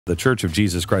The Church of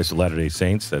Jesus Christ of Latter-day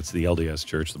Saints, that's the LDS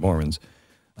Church, the Mormons,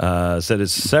 said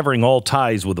it's severing all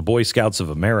ties with the Boy Scouts of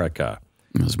America.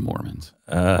 Those Mormons.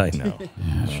 I know.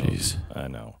 Yeah, jeez. I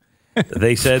know.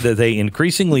 They said that they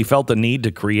increasingly felt the need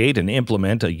to create and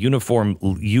implement a uniform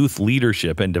youth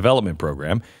leadership and development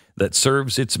program that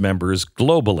serves its members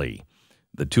globally.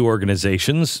 The two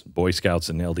organizations, Boy Scouts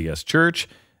and LDS Church,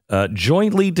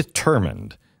 jointly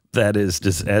determined that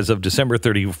as of December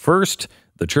 31st,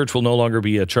 the church will no longer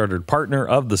be a chartered partner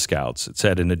of the Scouts. It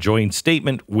said in a joint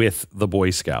statement with the Boy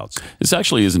Scouts. This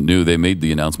actually isn't new. They made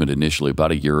the announcement initially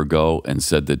about a year ago and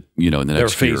said that, in the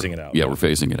next year. They're phasing it out. Yeah, we're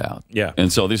phasing it out. Yeah.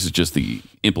 And so this is just the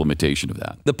implementation of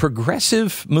that. The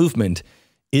progressive movement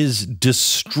is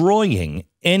destroying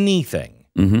anything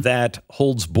that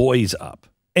holds boys up.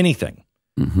 Anything.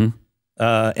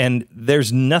 And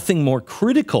there's nothing more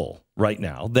critical right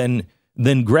now than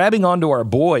grabbing onto our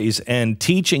boys and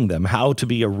teaching them how to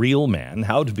be a real man,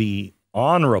 how to be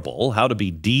honorable, how to be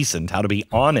decent, how to be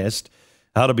honest,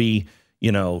 how to be,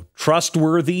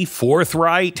 trustworthy,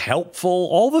 forthright, helpful,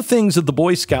 all the things that the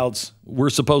Boy Scouts were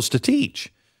supposed to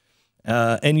teach.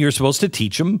 And you're supposed to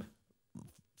teach them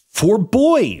for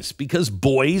boys because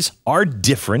boys are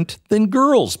different than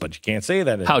girls. But you can't say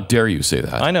that anymore. How dare you say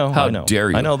that? I know. How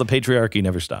dare you? I know the patriarchy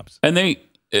never stops. And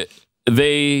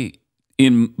they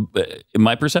in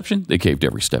my perception, they caved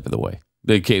every step of the way.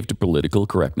 They caved to political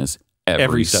correctness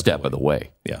every step of the way.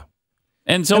 Yeah.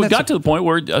 And so it got to the point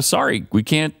where, sorry, we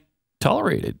can't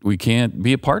tolerate it. We can't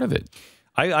be a part of it.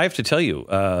 I have to tell you,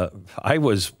 I've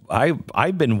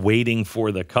been waiting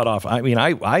for the cutoff. I mean,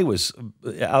 I was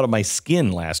out of my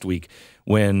skin last week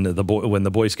when the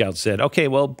Boy Scouts said, okay,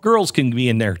 well, girls can be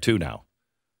in there too now.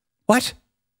 What?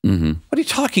 What are you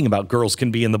talking about? Girls can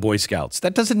be in the Boy Scouts.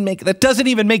 That doesn't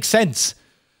even make sense.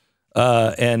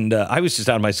 And I was just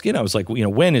out of my skin. I was like,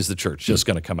 when is the church just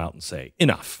going to come out and say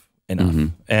enough?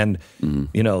 And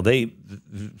they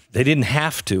didn't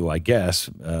have to, I guess,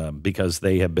 because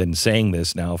they have been saying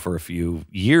this now for a few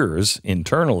years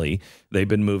internally. They've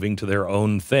been moving to their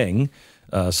own thing,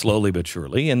 slowly but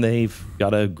surely, and they've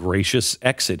got a gracious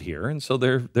exit here, and so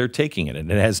they're taking it.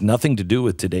 And it has nothing to do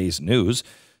with today's news.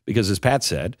 Because as Pat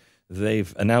said,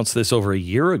 they've announced this over a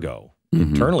year ago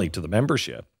internally to the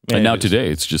membership. And now today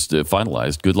it's just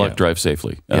finalized. Good luck, drive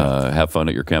safely. Have fun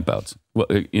at your campouts. Well,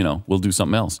 we'll do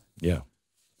something else. Yeah.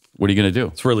 What are you going to do?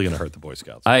 It's really going to hurt the Boy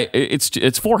Scouts.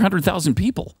 It's 400,000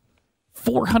 people.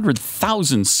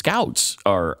 400,000 scouts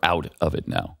are out of it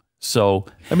now. So,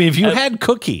 I mean, if you had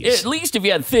cookies. At least if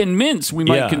you had Thin Mints, we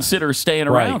might consider staying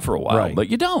around for a while. But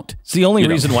you don't. It's the only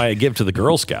reason why I give to the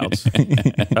Girl Scouts.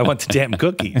 I want the damn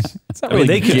cookies. It's not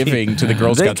really giving to the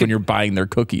Girl Scouts when you're buying their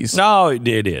cookies. No, it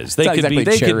is. They could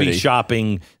be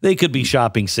shopping. They could be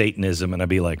shopping Satanism, and I'd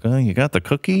be like, "Oh, you got the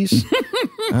cookies?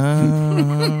 Are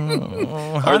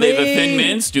they the Thin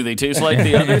Mints? Do they taste like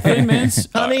the other Thin Mints?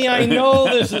 Honey, I know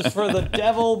this is for the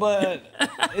devil, but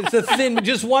it's a thin,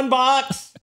 just one box."